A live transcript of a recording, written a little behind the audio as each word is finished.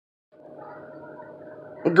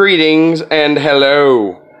Greetings and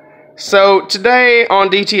hello. So today on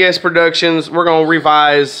DTS Productions, we're going to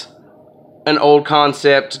revise an old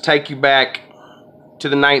concept to take you back to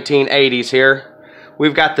the 1980s here.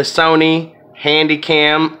 We've got the Sony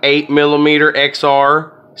Handycam 8mm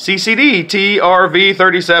XR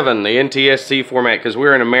CCD-TRV37, the NTSC format, because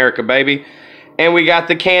we're in America, baby. And we got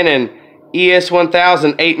the Canon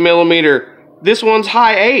ES1000 8mm. This one's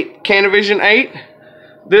high 8, Canavision 8.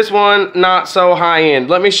 This one, not so high-end.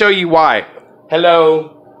 Let me show you why.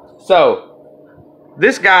 Hello. So,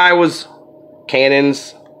 this guy was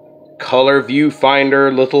Canon's color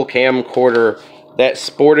viewfinder little camcorder that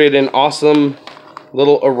sported an awesome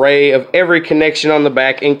little array of every connection on the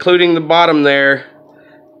back, including the bottom there,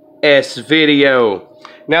 S-Video.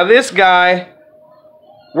 Now, this guy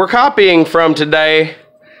we're copying from today,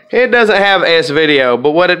 it doesn't have S-Video,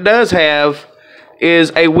 but what it does have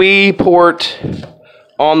is a Wii port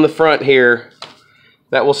on the front here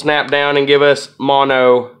that will snap down and give us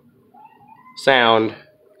mono sound.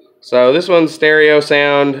 So this one's stereo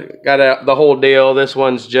sound, got the whole deal. This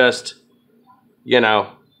one's just, you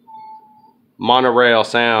know, monorail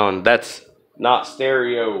sound. That's not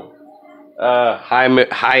stereo.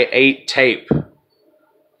 High 8 tape.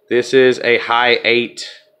 This is a high 8.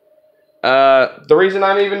 The reason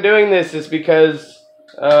I'm even doing this is because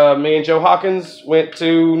me and Joe Hawkins went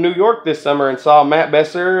to New York this summer and saw Matt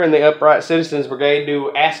Besser and the Upright Citizens Brigade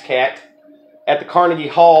do ASCAT at the Carnegie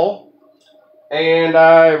Hall. And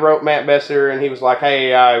I wrote Matt Besser and he was like,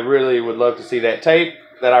 hey, I really would love to see that tape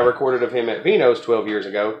that I recorded of him at Vino's 12 years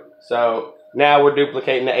ago. So now we're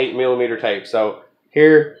duplicating the 8mm tape. So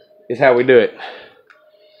here is how we do it.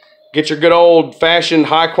 Get your good old fashioned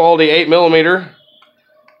high quality 8mm.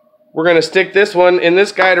 We're going to stick this one in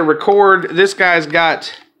this guy to record. This guy's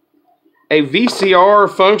got a VCR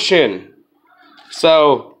function.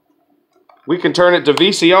 So we can turn it to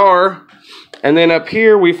VCR. And then up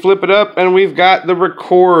here we flip it up and we've got the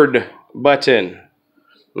record button.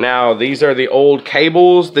 Now these are the old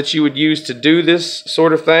cables that you would use to do this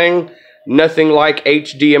sort of thing. Nothing like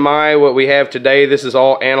HDMI, what we have today. This is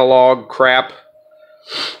all analog crap.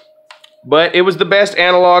 But it was the best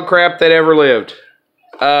analog crap that ever lived.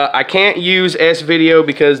 I can't use S-Video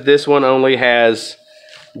because this one only has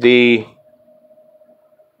the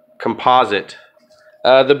composite.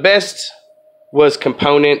 The best was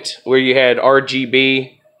component, where you had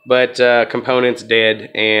RGB, but component's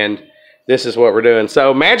dead, and this is what we're doing.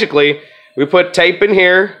 So magically, we put tape in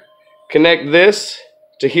here, connect this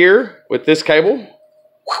to here with this cable.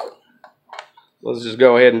 Let's just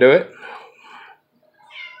go ahead and do it.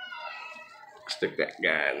 Stick that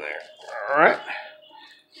guy in there. All right.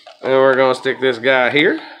 And we're going to stick this guy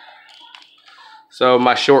here. So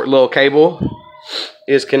my short little cable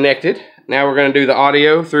is connected. Now we're going to do the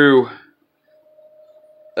audio through,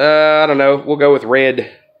 I don't know, we'll go with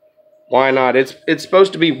red. Why not? It's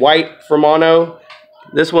supposed to be white for mono.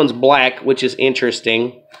 This one's black, which is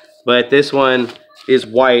interesting. But this one is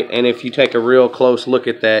white. And if you take a real close look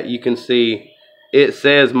at that, you can see it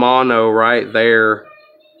says mono right there.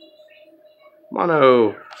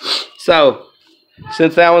 Mono. So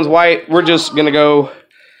since that one's white, we're just going to go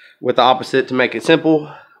with the opposite to make it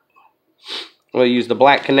simple. We'll use the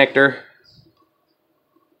black connector.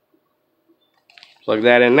 Plug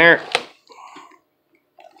that in there.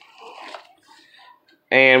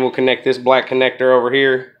 And we'll connect this black connector over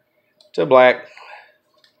here to black.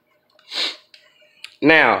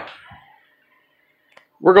 Now,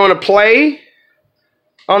 we're going to play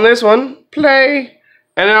on this one. Play.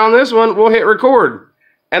 And then on this one, we'll hit record.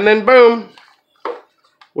 And then boom.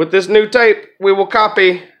 With this new tape, we will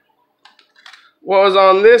copy what was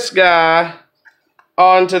on this guy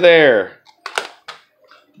onto there.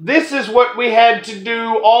 This is what we had to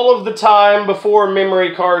do all of the time before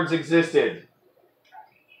memory cards existed.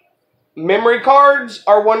 Memory cards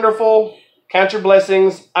are wonderful. Count your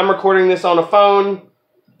blessings. I'm recording this on a phone.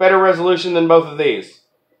 Better resolution than both of these.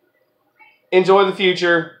 Enjoy the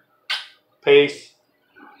future. Peace.